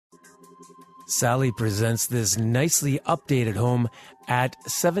Sally presents this nicely updated home at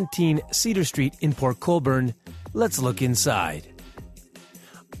 17 Cedar Street in Port Colborne. Let's look inside.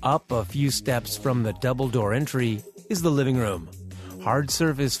 Up a few steps from the double-door entry is the living room. Hard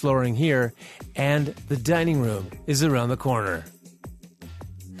surface flooring here, and the dining room is around the corner.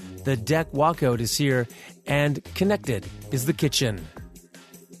 The deck walkout is here, and connected is the kitchen.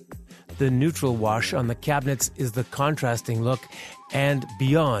 The neutral wash on the cabinets is the contrasting look, and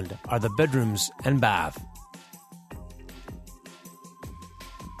beyond are the bedrooms and bath.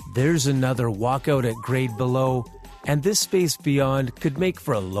 There's another walkout at grade below, and this space beyond could make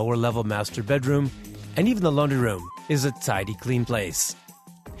for a lower level master bedroom, and even the laundry room is a tidy, clean place.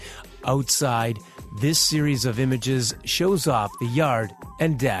 Outside, this series of images shows off the yard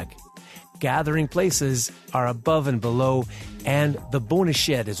and deck. Gathering places are above and below, and the bonus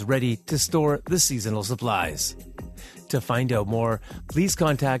shed is ready to store the seasonal supplies. To find out more, please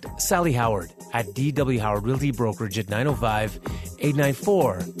contact Sally Howard at DW Howard Realty Brokerage at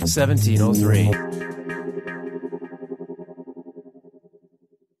 905-894-1703.